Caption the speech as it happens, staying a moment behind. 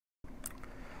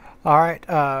Alright,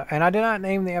 and I did not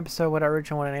name the episode what I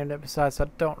originally wanted to name the episode, so I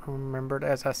don't remember it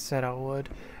as I said I would.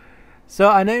 So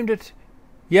I named it,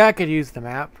 yeah, I could use the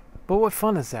map, but what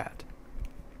fun is that?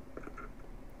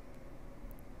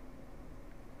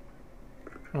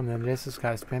 And then this has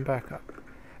got to spin back up.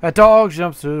 A dog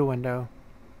jumps through the window.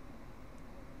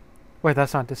 Wait,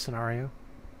 that's not this scenario.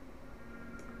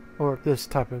 Or this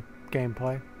type of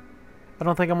gameplay. I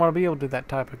don't think I'm going to be able to do that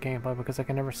type of gameplay because I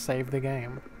can never save the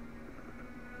game.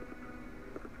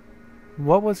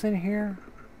 What was in here?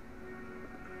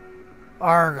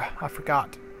 Arg, I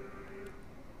forgot.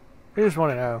 I just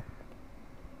want to know.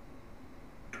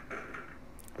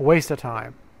 A waste of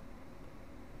time.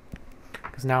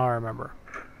 Because now I remember.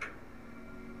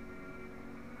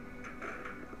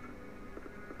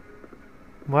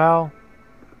 Well,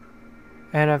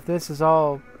 and if this is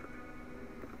all,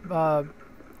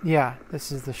 yeah,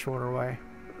 this is the shorter way.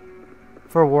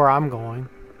 For where I'm going.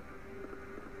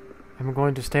 I'm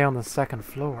going to stay on the second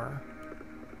floor.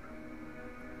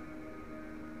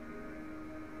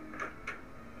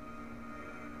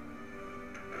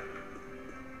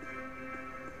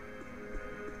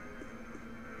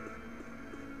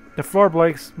 The floor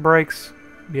breaks.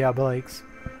 Yeah, breaks.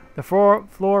 The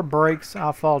floor breaks.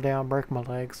 I'll fall down, break my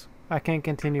legs. I can't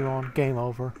continue on. Game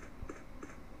over.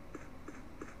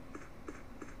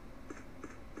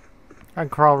 I can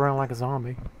crawl around like a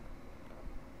zombie.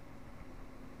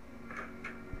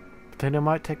 But then it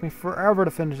might take me forever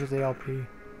to finish the LP.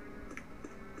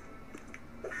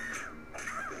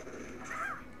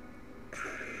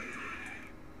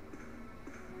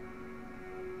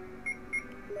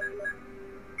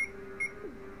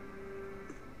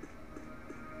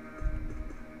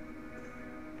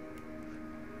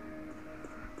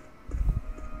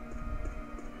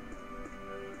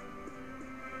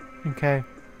 Okay.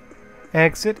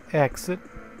 Exit, exit.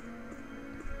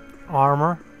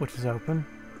 Armor, which is open.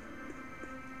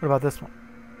 What about this one?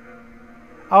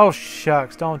 Oh,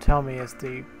 shucks. Don't tell me it's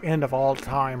the end of all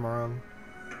time room.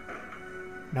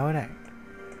 No, it ain't.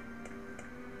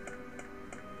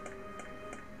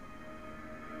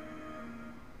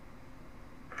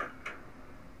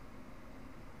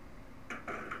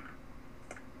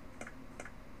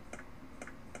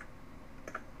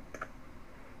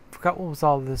 Forgot what was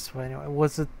all this way anyway.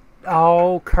 Was it...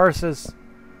 Oh, curses.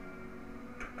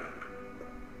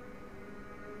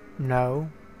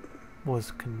 No.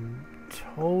 Was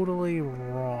totally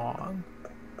wrong.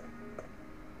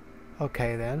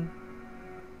 Okay then.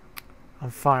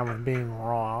 I'm fine with being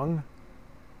wrong.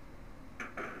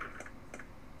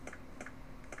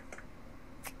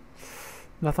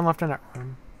 Nothing left in that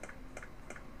room.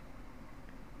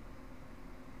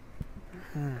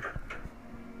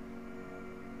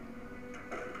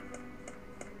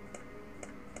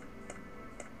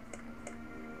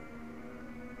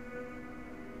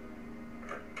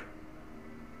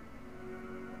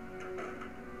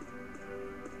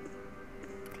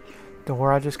 The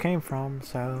where I just came from,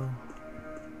 so...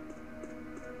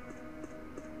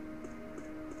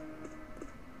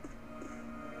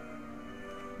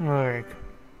 Like,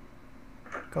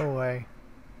 go away.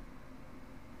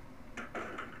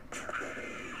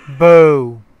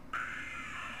 Boo!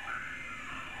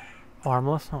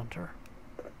 Armless hunter.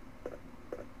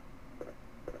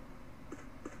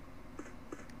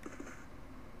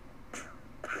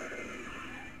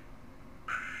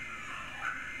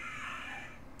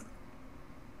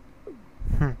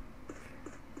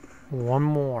 One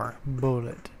more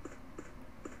bullet.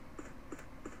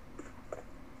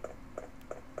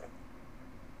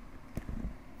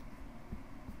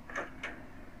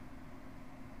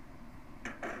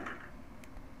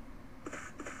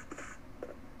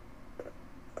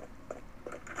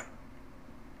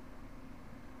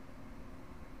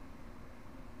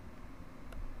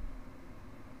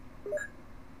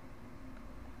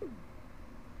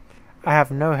 I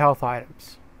have no health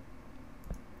items.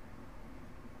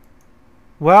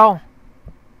 Well,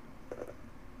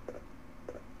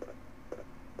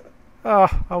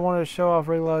 I wanted to show off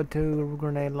reload to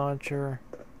grenade launcher.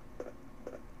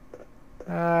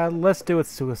 Let's do it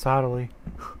suicidally.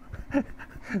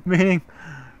 Meaning,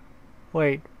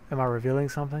 wait, am I revealing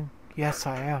something? Yes,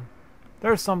 I am.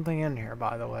 There's something in here,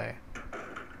 by the way.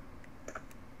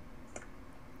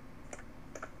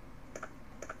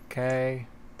 Okay.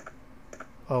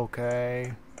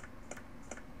 Okay.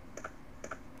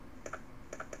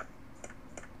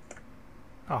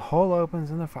 A hole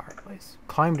opens in the fireplace.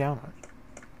 Climb down it.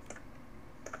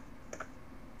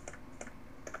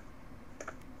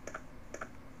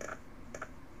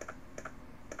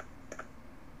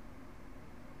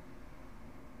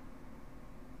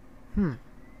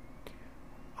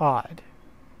 Odd.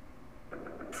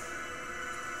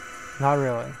 Not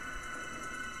really.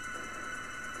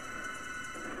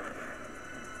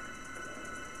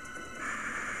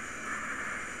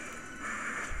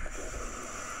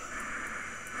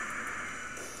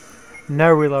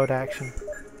 No reload action.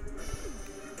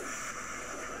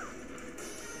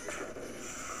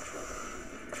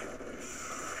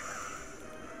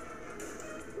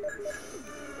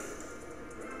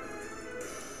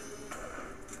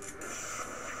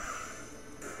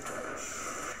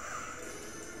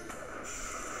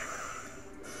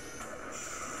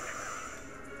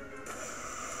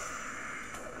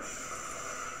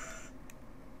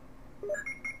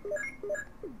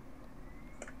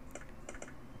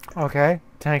 Okay,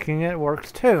 tanking it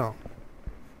works too.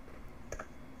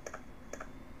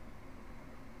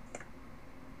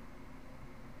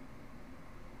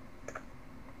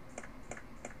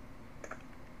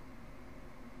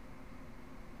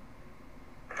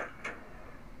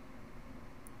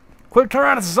 Quick, turn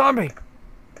around, it's a zombie!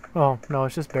 Oh, no,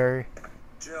 it's just Barry.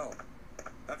 Jill,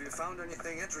 have you found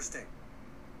anything interesting?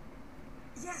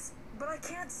 Yes, but I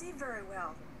can't see very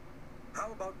well.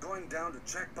 How about going down to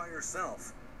check by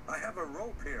yourself? I have a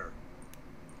rope here.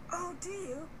 Oh, do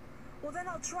you? Well, then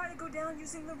I'll try to go down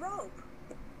using the rope.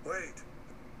 Wait.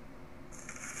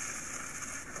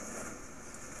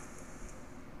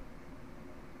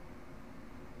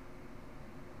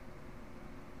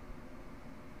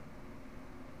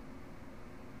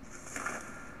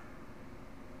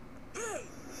 Hey,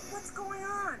 what's going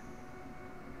on?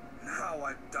 Now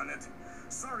I've done it.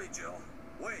 Sorry, Jill.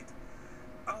 Wait.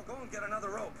 I'll go and get another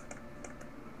rope.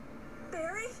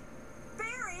 Barry?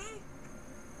 Barry?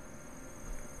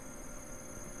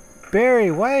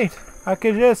 Barry, wait! I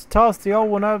could just toss the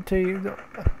old one up to you.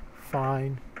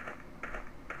 Fine.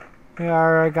 Yeah,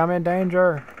 alright, I'm in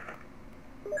danger.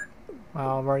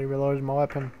 Well, I've already reloaded my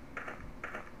weapon.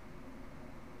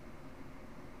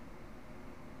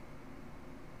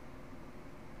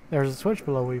 There's a switch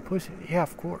below where you push it. Yeah,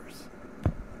 of course.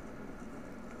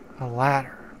 A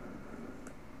ladder.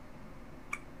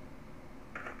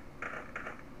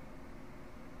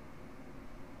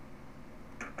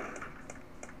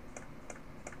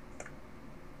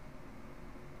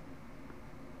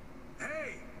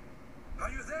 Hey! Are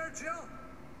you there, Jill?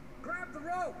 Grab the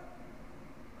rope!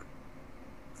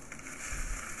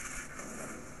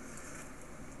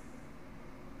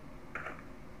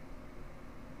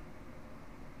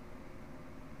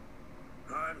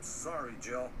 I'm sorry,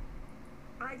 Jill.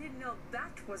 I didn't know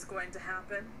that was going to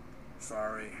happen.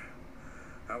 Sorry.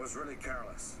 I was really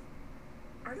careless.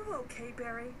 Are you okay,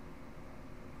 Barry?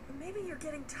 Maybe you're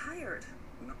getting tired.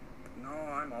 No,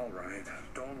 I'm all right.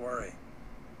 Don't worry.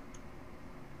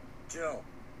 Jill,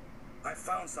 I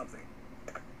found something.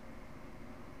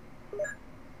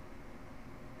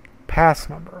 Pass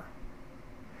number.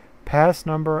 Pass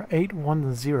number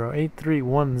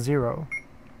 810-8310.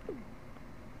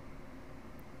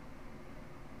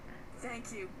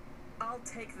 Thank you. I'll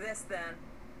take this then.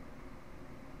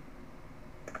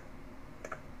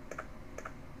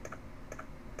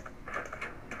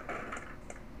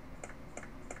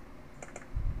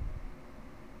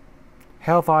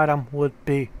 Health item would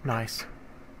be nice.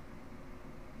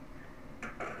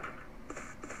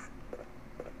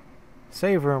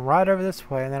 Save room right over this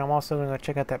way, and then I'm also going to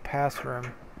check out that pass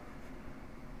room.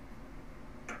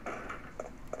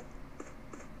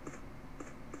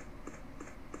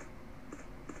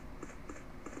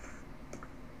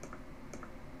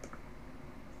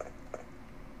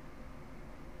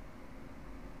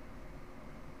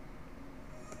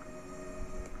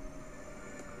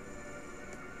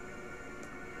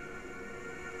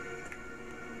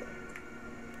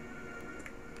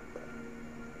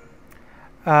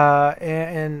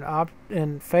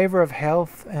 In favor of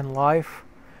health and life,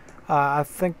 I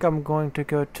think I'm going to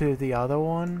go to the other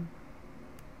one,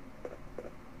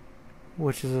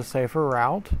 which is a safer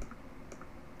route.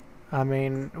 I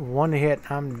mean, one hit,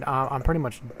 I'm pretty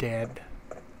much dead.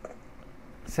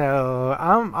 So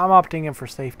I'm opting in for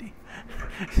safety.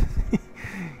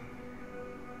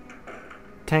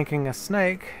 Tanking a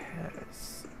snake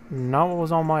is not what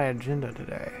was on my agenda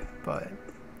today, but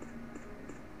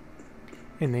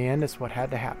in the end, it's what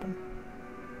had to happen.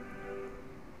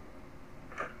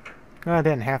 Well, it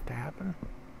didn't have to happen.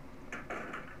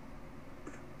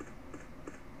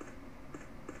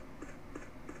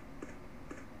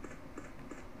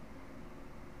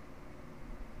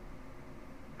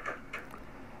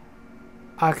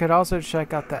 I could also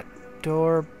check out that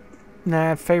door.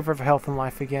 Nah, in favor of health and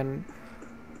life again.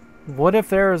 What if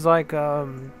there's like a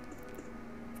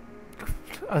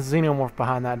xenomorph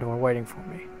behind that door waiting for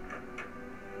me?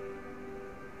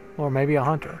 Or maybe a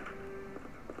hunter.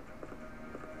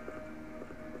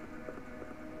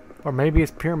 Or maybe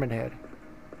it's Pyramid Head.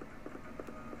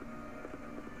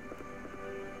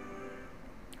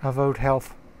 I vote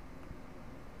health.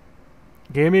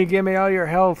 Give me all your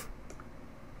health.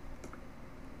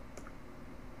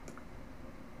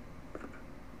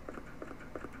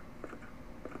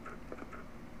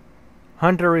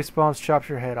 Hunter response, chops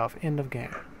your head off. End of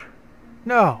game.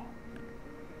 No!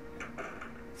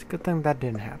 It's a good thing that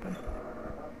didn't happen.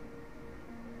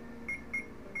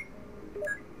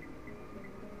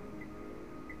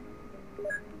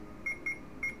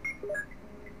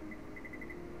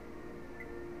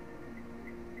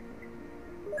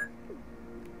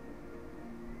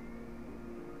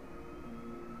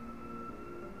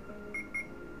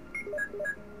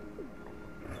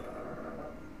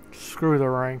 Screw the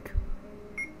rank.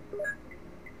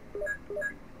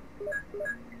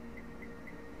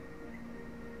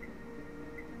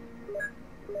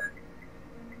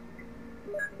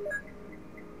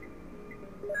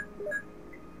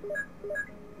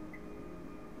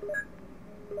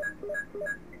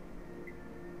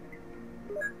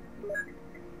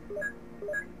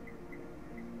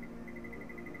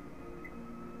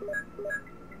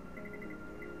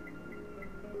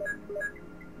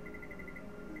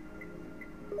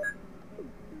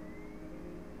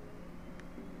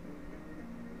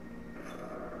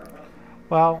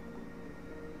 Well,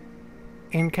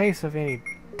 in case of any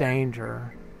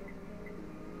danger,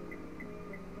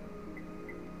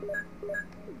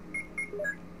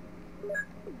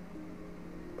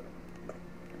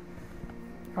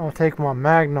 I'll take my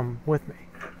Magnum with me.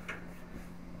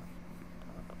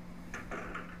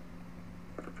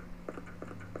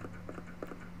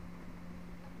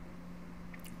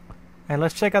 And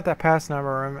let's check out that pass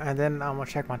number room, and then I'm going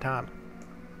to check my time.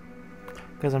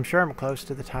 Because I'm sure I'm close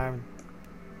to the time.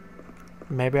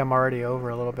 Maybe I'm already over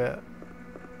a little bit.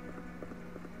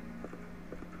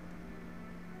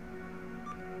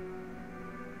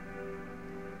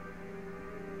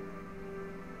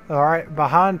 Alright,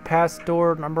 behind pass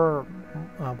door number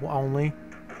only.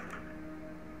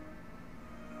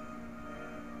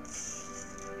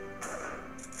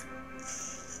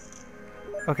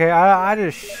 Okay, I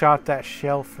just shot that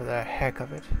shell for the heck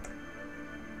of it.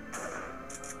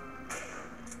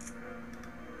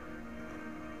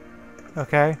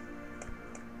 Okay. I'm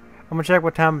gonna check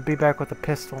what time and be back with the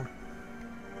pistol.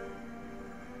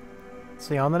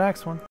 See you on the next one.